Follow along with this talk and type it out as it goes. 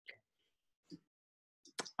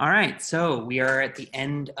All right, so we are at the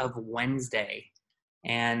end of Wednesday,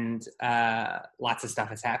 and lots of stuff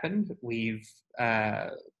has happened. We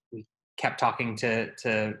kept talking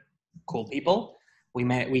to cool people.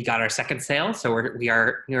 We got our second sale, so we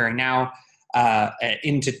are now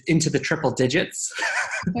into the triple digits.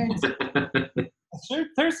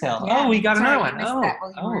 Third sale. Yeah. Oh, we got Sorry, another I one. missed that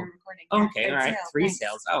while you were recording. Yeah, Okay, third all right, sale. three Nice.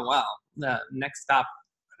 sales. Oh wow, the next stop,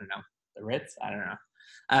 I don't know, the Ritz. I don't know.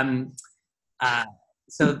 Um, uh,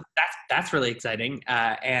 so that's really exciting.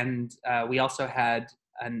 And we also had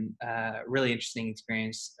a really interesting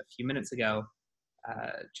experience a few minutes ago.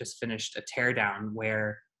 Just finished a teardown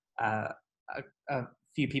where a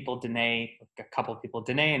few people, a couple of people,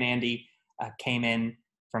 Danae and Andy, came in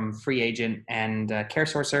from Free Agent and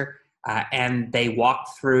CareSourcer, and they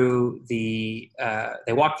walked through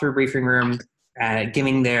briefing room,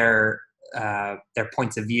 giving their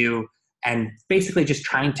points of view, and basically just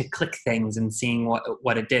trying to click things and seeing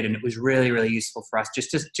what it did. And it was really, really useful for us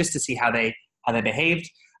just to see how they behaved,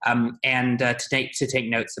 and to take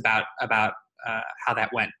notes about how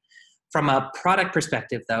that went. From a product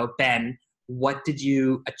perspective, though, Ben, what did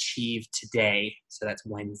you achieve today? So that's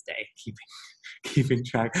Wednesday. Keeping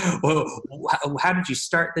track. Well, how did you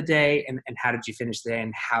start the day, and how did you finish the day,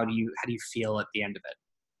 and how do you feel at the end of it?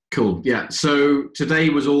 Cool. Yeah. So today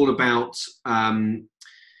was all about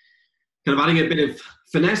kind of adding a bit of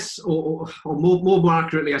finesse, or more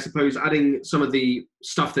accurately, I suppose, adding some of the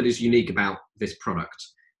stuff that is unique about this product.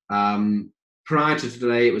 Prior to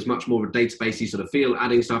today, it was much more of a databasey sort of feel,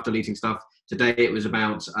 adding stuff, deleting stuff. Today, it was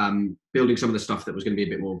about building some of the stuff that was going to be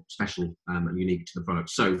a bit more special and unique to the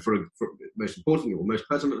product. So for most importantly, or most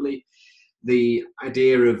pertinently, the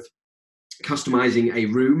idea of customizing a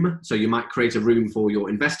room. So you might create a room for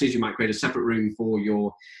your investors, you might create a separate room for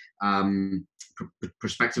your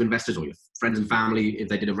prospective investors or your friends and family if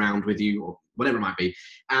they did a round with you, or whatever it might be.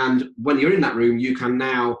 And when you're in that room, you can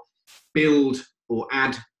now build or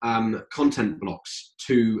add content blocks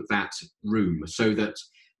to that room, so that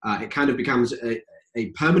it kind of becomes a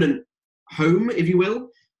permanent home, if you will,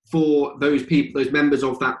 for those people, those members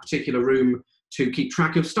of that particular room, to keep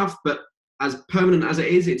track of stuff. But as permanent as it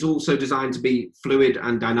is, it's also designed to be fluid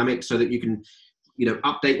and dynamic, so that you can,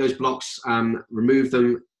 update those blocks, remove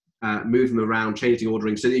them, move them around, change the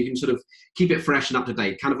ordering, so that you can sort of keep it fresh and up to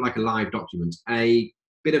date, kind of like a live document. A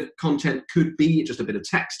bit of content could be just a bit of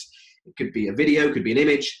text. It could be a video, could be an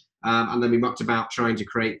image, and then we mucked about trying to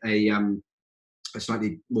create a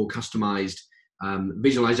slightly more customized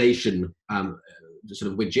visualization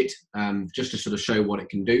sort of widget, just to sort of show what it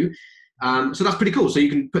can do. So that's pretty cool. So you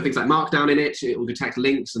can put things like Markdown in it. It will detect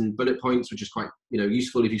links and bullet points, which is quite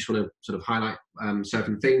useful if you just want to sort of highlight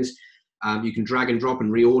certain things. You can drag and drop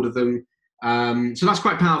and reorder them. So that's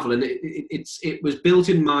quite powerful, and it was built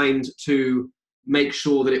in mind to make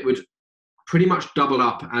sure that it would pretty much double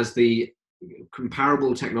up as the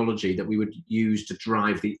comparable technology that we would use to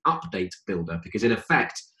drive the update builder, because in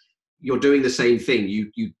effect you're doing the same thing.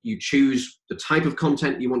 You choose the type of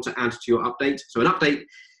content you want to add to your update. So an update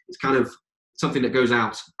is kind of something that goes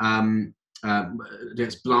out,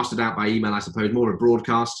 gets blasted out by email, I suppose, more a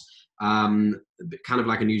broadcast, kind of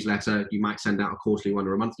like a newsletter. You might send out a quarterly one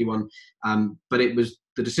or a monthly one, but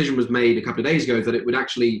the decision was made a couple of days ago that it would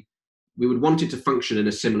actually, we would want it to function in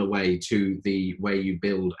a similar way to the way you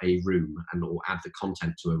build a room or add the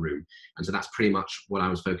content to a room. And so that's pretty much what I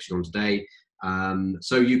was focusing on today.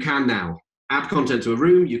 So you can now add content to a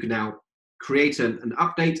room. You can now create an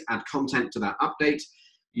update, add content to that update.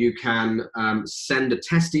 You can send a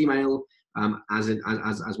test email,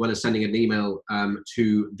 as well as sending an email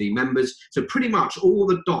to the members. So pretty much all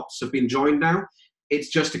the dots have been joined now. It's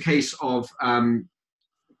just a case of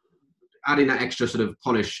adding that extra sort of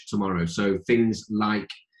polish tomorrow. So things like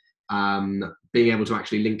being able to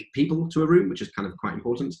actually link people to a room, which is kind of quite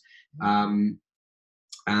important. And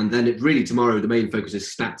then tomorrow, the main focus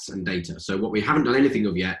is stats and data. So what we haven't done anything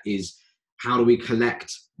of yet is how do we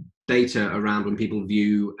collect data around when people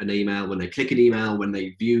view an email, when they click an email, when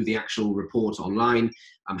they view the actual report online,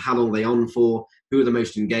 how long are they on for, who are the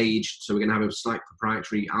most engaged. So we're going to have a slight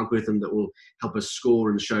proprietary algorithm that will help us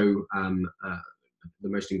score and show the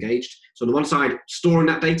most engaged. So on the one side, storing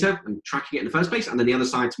that data and tracking it in the first place, and then the other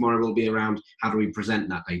side tomorrow will be around how do we present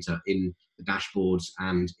that data in the dashboards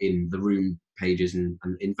and in the room pages and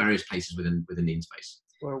in various places within the Inspace.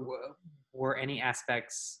 Were any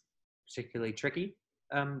aspects particularly tricky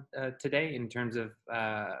today in terms of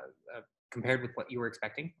compared with what you were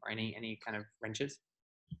expecting, or any kind of wrenches?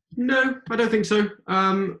 No, I don't think so.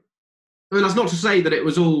 I mean, that's not to say that it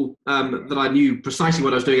was all that I knew precisely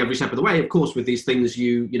what I was doing every step of the way. Of course, with these things,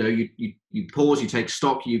 you pause, you take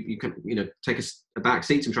stock, you can take a back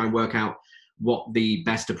seat and try and work out what the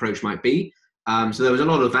best approach might be. So there was a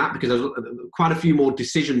lot of that because there was quite a few more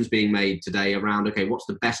decisions being made today around, okay, what's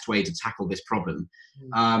the best way to tackle this problem?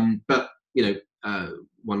 But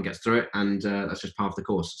one gets through it, and that's just part of the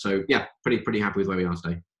course. So yeah, pretty happy with where we are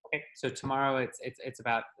today. Okay, so tomorrow it's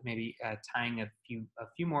about maybe tying a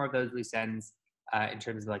few more of those loose ends in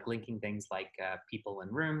terms of like linking things like people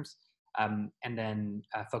and rooms, and then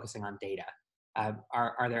focusing on data.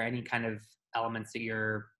 Are there any kind of elements that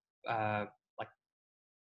you're like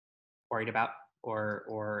worried about,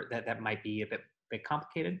 or that might be a bit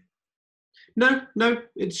complicated? No,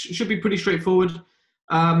 it should be pretty straightforward.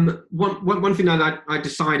 One thing that I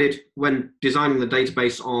decided when designing the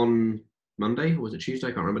database on Monday, or was it Tuesday? I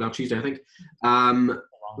can't remember now. Tuesday, I think. That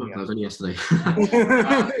was only yesterday.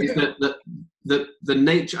 Is that the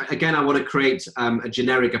nature? Again, I want to create a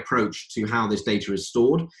generic approach to how this data is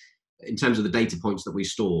stored in terms of the data points that we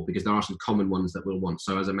store, because there are some common ones that we'll want.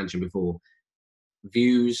 So as I mentioned before,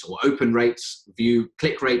 views or open rates,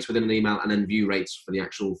 click rates within an email, and then view rates for the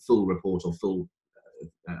actual full report or full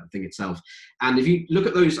thing itself. And if you look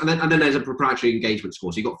at those, and then there's a proprietary engagement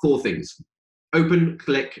score. So you've got 4 things: open,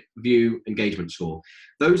 click, view, engagement score.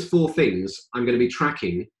 Those 4 things I'm going to be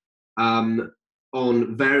tracking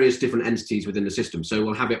on various different entities within the system. So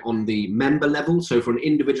we'll have it on the member level. So for an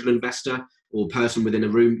individual investor or person within a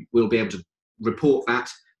room, we'll be able to report that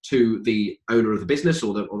to the owner of the business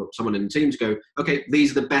or someone in the team to go, okay,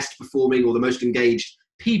 these are the best performing or the most engaged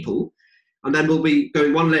people. And then we'll be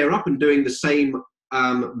going one layer up and doing the same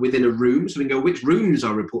within a room. So we can go, which rooms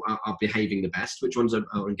are behaving the best, which ones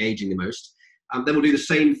are engaging the most. Then we'll do the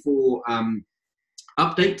same for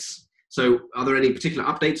updates. So are there any particular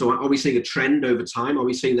updates, or are we seeing a trend over time? Are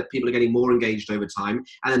we seeing that people are getting more engaged over time?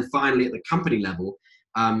 And then finally at the company level,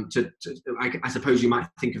 I suppose you might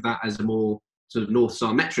think of that as a more sort of North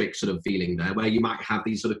Star metric sort of feeling there, where you might have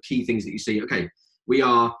these sort of key things that you see, okay, we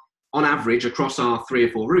are on average across our 3 or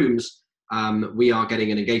 4 rooms, we are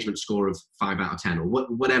getting an engagement score of 5 out of 10, or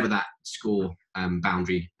whatever that score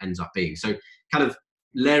boundary ends up being. So kind of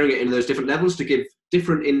layering it into those different levels to give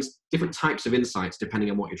different types of insights depending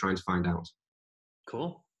on what you're trying to find out.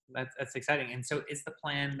 Cool. That's exciting. And so is the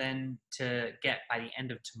plan then to get by the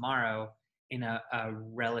end of tomorrow in a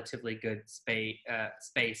relatively good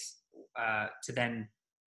space to then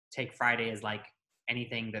take Friday as like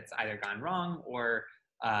anything that's either gone wrong or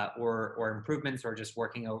improvements, or just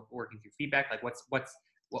working through feedback? Like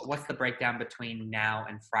what's the breakdown between now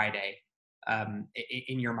and Friday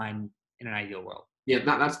in your mind in an ideal world? Yeah,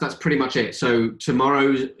 that's pretty much it. So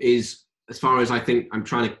tomorrow is, as far as I think I'm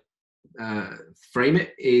trying to frame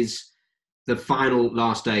it, is the final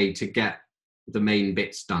last day to get the main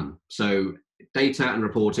bits done. So data and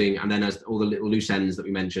reporting, and then as all the little loose ends that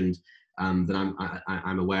we mentioned that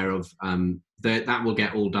I'm aware of, that will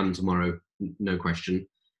get all done tomorrow, no question.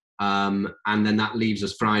 And then that leaves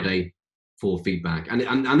us Friday for feedback.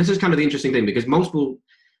 And this is kind of the interesting thing, because multiple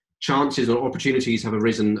chances or opportunities have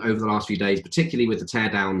arisen over the last few days, particularly with the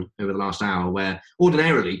teardown over the last hour, where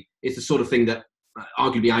ordinarily it's the sort of thing that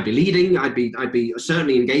arguably I'd be leading, I'd be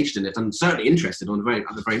certainly engaged in it, and certainly interested at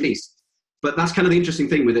the very least. But that's kind of the interesting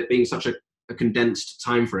thing with it being such a condensed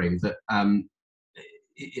time frame, that I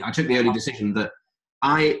took the early decision that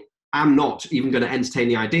I am not even going to entertain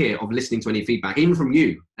the idea of listening to any feedback, even from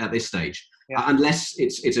you at this stage, unless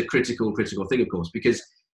it's a critical thing, of course, because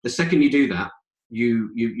the second you do that, you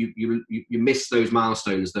miss those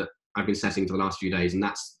milestones that I've been setting for the last few days, and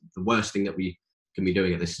that's the worst thing that we can be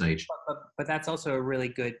doing at this stage. But that's also a really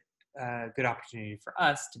good opportunity for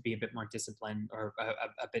us to be a bit more disciplined, or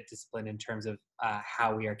a bit disciplined in terms of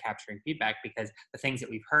how we are capturing feedback, because the things that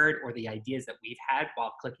we've heard or the ideas that we've had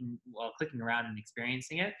while clicking around and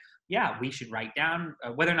experiencing it, we should write down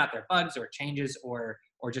whether or not they're bugs or changes or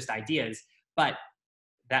just ideas. But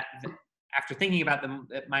that after thinking about them,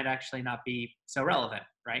 it might actually not be so relevant,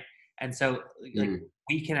 right? And so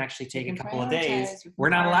we can actually take a couple of days. We're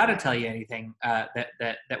not allowed to tell you anything that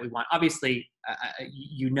we want. Obviously,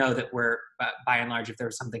 that we're by and large, if there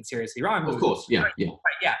was something seriously wrong, of course, yeah.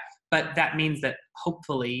 But that means that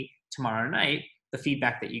hopefully tomorrow night, the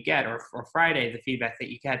feedback that you get, or Friday, the feedback that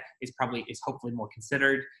you get is hopefully more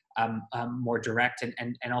considered, more direct,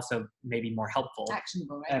 and also maybe more helpful,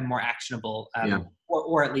 actionable, right? And more actionable,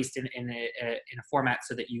 or at least in a format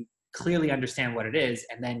so that you clearly understand what it is,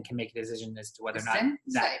 and then can make a decision as to whether or not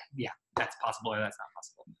that's possible or that's not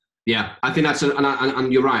possible. Yeah, I think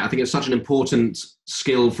and you're right. I think it's such an important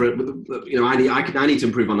skill for, I need to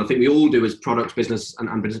improve on. I think we all do as product business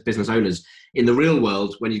and business owners. In the real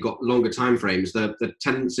world, when you've got longer time frames, the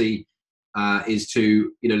tendency is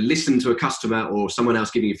to, listen to a customer or someone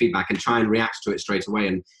else giving you feedback and try and react to it straight away.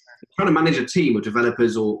 And trying to manage a team of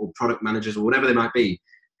developers or product managers or whatever they might be,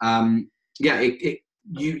 you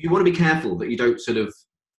want to be careful that you don't sort of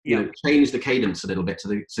change the cadence a little bit to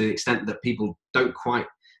the extent that people don't quite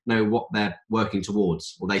know what they're working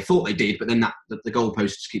towards, or they thought they did, but then the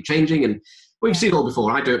goalposts keep changing. And we've seen it all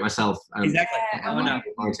before. I do it myself. Exactly.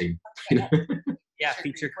 My team. Yeah,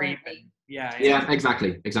 feature creep. Yeah,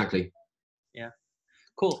 exactly. Yeah.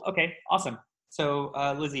 Cool. Okay. Awesome. So,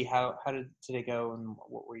 Lizzie, how did today go, and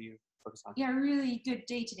what were you focused on? Yeah, a really good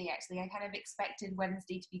day today, actually. I kind of expected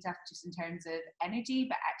Wednesday to be tough just in terms of energy,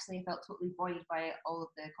 but actually I felt totally buoyed by all of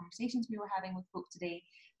the conversations we were having with folk today,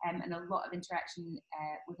 and a lot of interaction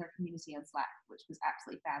with our community on Slack, which was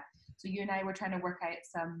absolutely fab. So you and I were trying to work out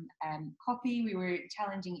some copy. We were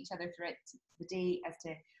challenging each other throughout the day as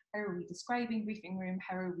to how are we describing Briefing Room,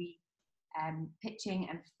 how are we pitching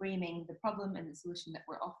and framing the problem and the solution that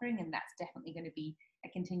we're offering, and that's definitely going to be a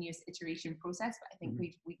continuous iteration process. But I think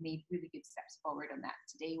we've made really good steps forward on that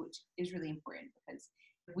today, which is really important, because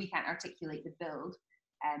if we can't articulate the build,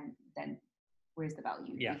 then where's the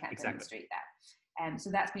value? Yeah, we can't exactly. demonstrate that.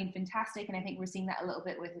 So that's been fantastic, and I think we're seeing that a little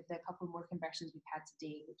bit with the couple more conversions we've had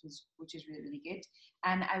today, which is really, really good.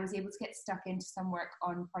 And I was able to get stuck into some work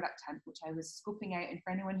on Product Hunt, which I was scoping out. And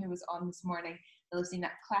for anyone who was on this morning, they'll have seen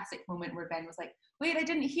that classic moment where Ben was like, "Wait, I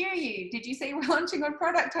didn't hear you. Did you say we're launching on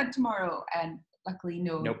Product Hunt tomorrow?" And luckily,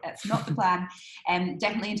 no, Nope. That's not the plan.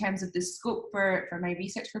 Definitely in terms of the scope for my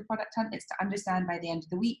research for Product Hunt, it's to understand by the end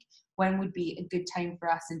of the week when would be a good time for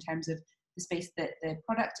us in terms of the space that the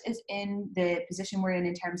product is in, the position we're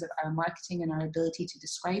in terms of our marketing and our ability to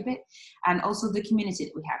describe it, and also the community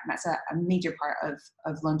that we have. And that's a major part of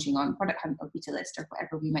launching on Product Hunt or Beta List or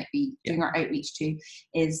whatever we might be doing our outreach to,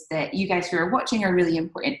 is that you guys who are watching are a really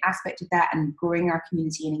important aspect of that, and growing our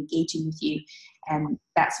community and engaging with you. And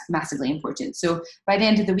that's massively important. So by the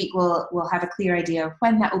end of the week, we'll have a clear idea of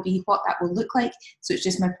when that will be, what that will look like. So it's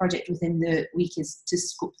just my project within the week is to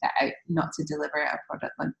scope that out, not to deliver a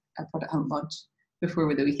Product Hunt launch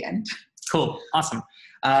before the weekend. Cool. Awesome.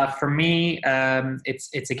 For me,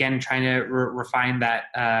 it's again trying to refine that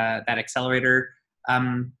accelerator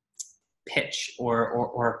pitch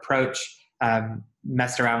or approach.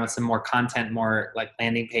 Messed around with some more content, more like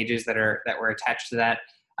landing pages that were attached to that.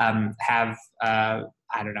 Have I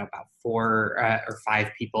don't know, about 4 or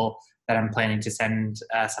 5 people that I'm planning to send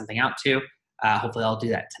something out to. Hopefully, I'll do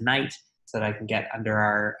that tonight so that I can get under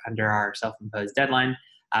our self-imposed deadline.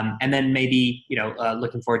 And then maybe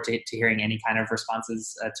looking forward to hearing any kind of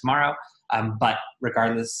responses tomorrow. But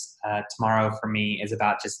regardless, tomorrow for me is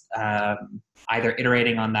about just either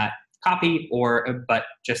iterating on that copy but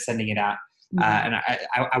just sending it out. And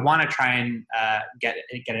I want to try and get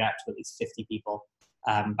it out to at least 50 people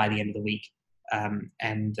by the end of the week,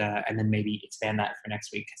 and then maybe expand that for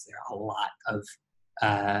next week, because there are a lot of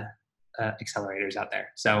accelerators out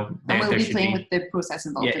there. So and we'll be playing with the process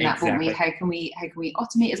involved in that, won't we? How can we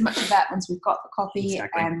automate as much of that once we've got the copy?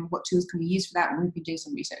 Exactly. What tools can we use for that? And we've been doing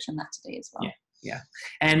some research on that today as well. Yeah.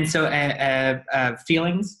 And so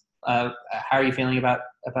feelings. How are you feeling about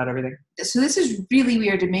everything? So this is really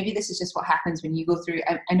weird, and maybe this is just what happens when you go through.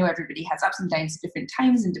 I know everybody has ups and downs at different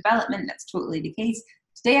times in development. That's totally the case.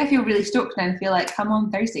 Today I feel really stoked, and I feel like, come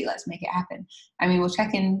on Thursday, let's make it happen. I mean, we'll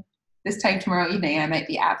check in this time tomorrow evening. I might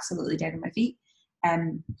be absolutely dead on my feet.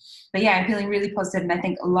 But yeah, I'm feeling really positive, and I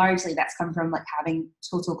think largely that's come from like having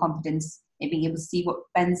total confidence in being able to see what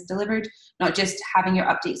Ben's delivered, not just having your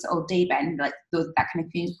updates all day, Ben. Like that kind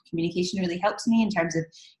of communication really helps me in terms of,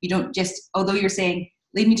 you don't just, although you're saying,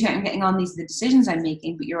 lead me to it, I'm getting on, these are the decisions I'm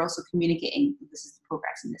making, but you're also communicating, this is the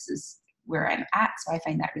progress and this is where I'm at. So I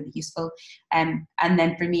find that really useful. And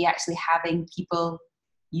then for me, actually having people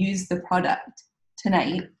use the product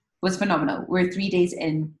tonight was phenomenal. We're 3 days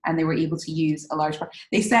in and they were able to use a large part.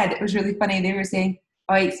 They said, it was really funny, they were saying,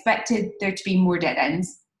 I expected there to be more dead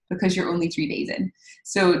ends because you're only 3 days in.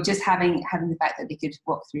 So just having the fact that they could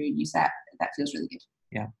walk through and use that feels really good.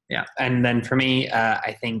 Yeah. And then for me,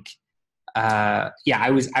 I think, I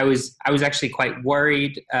was actually quite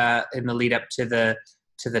worried in the lead up to the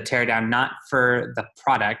teardown, not for the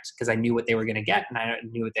product, because I knew what they were going to get and I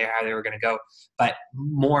knew how they were going to go, but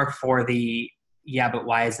more for but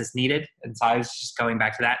why is this needed? And so I was just going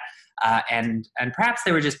back to that. And perhaps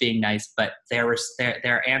they were just being nice, but their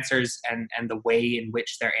answers and the way in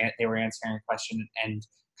which they were answering a question and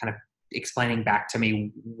kind of explaining back to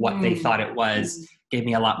me what they thought it was gave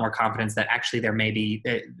me a lot more confidence that actually there may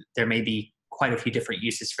be quite a few different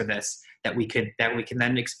uses for this that we can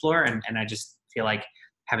then explore. And I just feel like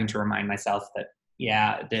having to remind myself that,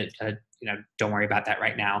 don't worry about that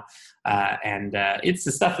right now. And it's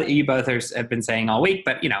the stuff that you both have been saying all week,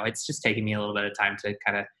 but it's just taking me a little bit of time to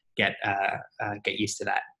kind of get used to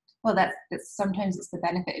that. Well, that's sometimes it's the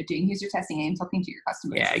benefit of doing user testing and talking to your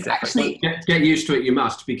customers. Yeah, exactly. Get used to it. You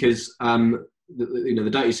must, because the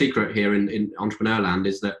dirty secret here in entrepreneur land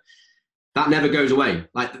is that never goes away.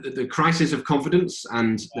 Like the crisis of confidence,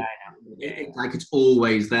 and like it's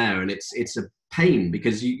always there, and it's a pain,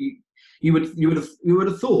 because you would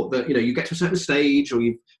have thought that you get to a certain stage, or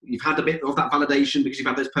you've had a bit of that validation because you've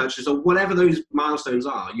had those purchases or whatever those milestones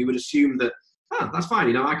are. You would assume that that's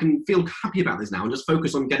fine. I can feel happy about this now and just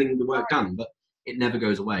focus on getting the work done. But it never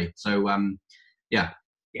goes away. So yeah.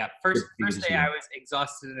 First day I was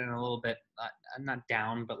exhausted and a little bit not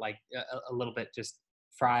down, but like a little bit just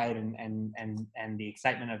fried, and the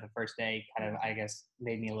excitement of the first day kind of, I guess,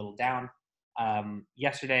 made me a little down.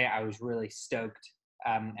 Yesterday I was really stoked.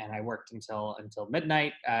 And I worked until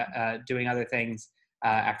midnight doing other things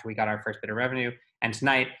after we got our first bit of revenue. And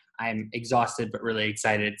tonight I'm exhausted but really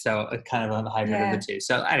excited. So kind of a hybrid of the two.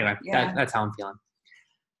 So anyway, that's how I'm feeling.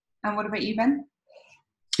 And what about you, Ben?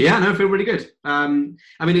 Yeah, no, I feel really good. I mean,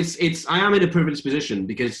 I am in a privileged position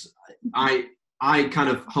because I kind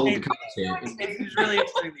of hold the cards here. It's really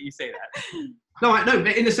interesting that you say that. No,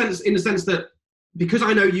 but in the sense that because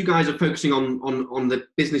I know you guys are focusing on the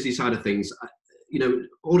businessy side of things.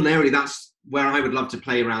 Ordinarily that's where I would love to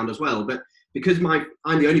play around as well. But because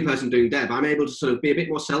I'm the only person doing dev, I'm able to sort of be a bit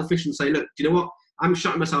more selfish and say, look, do you know what? I'm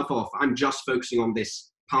shutting myself off. I'm just focusing on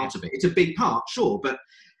this part of it. It's a big part, sure, but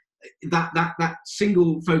that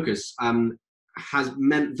single focus has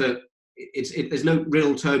meant that there's no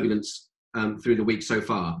real turbulence through the week so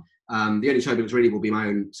far. The only turbulence really will be my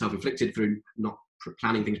own self-inflicted through not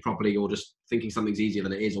planning things properly, or just thinking something's easier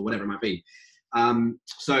than it is, or whatever it might be.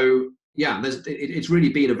 It's really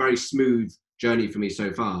been a very smooth journey for me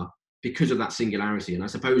so far because of that singularity. And I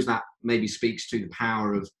suppose that maybe speaks to the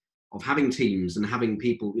power of having teams and having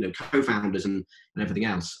people, co-founders and everything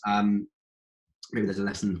else. Maybe there's a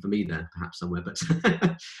lesson for me there, perhaps somewhere, but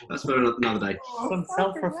that's for another day. Some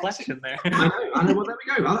self-reflection there. I know. Well, there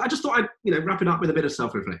we go. I just thought I'd wrap it up with a bit of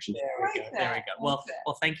self-reflection. There we go. Well,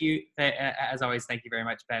 thank you. As always, thank you very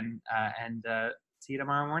much, Ben. And see you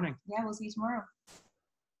tomorrow morning. Yeah, we'll see you tomorrow.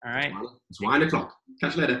 All right. It's 1 o'clock.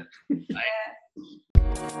 Catch you later.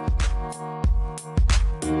 Bye.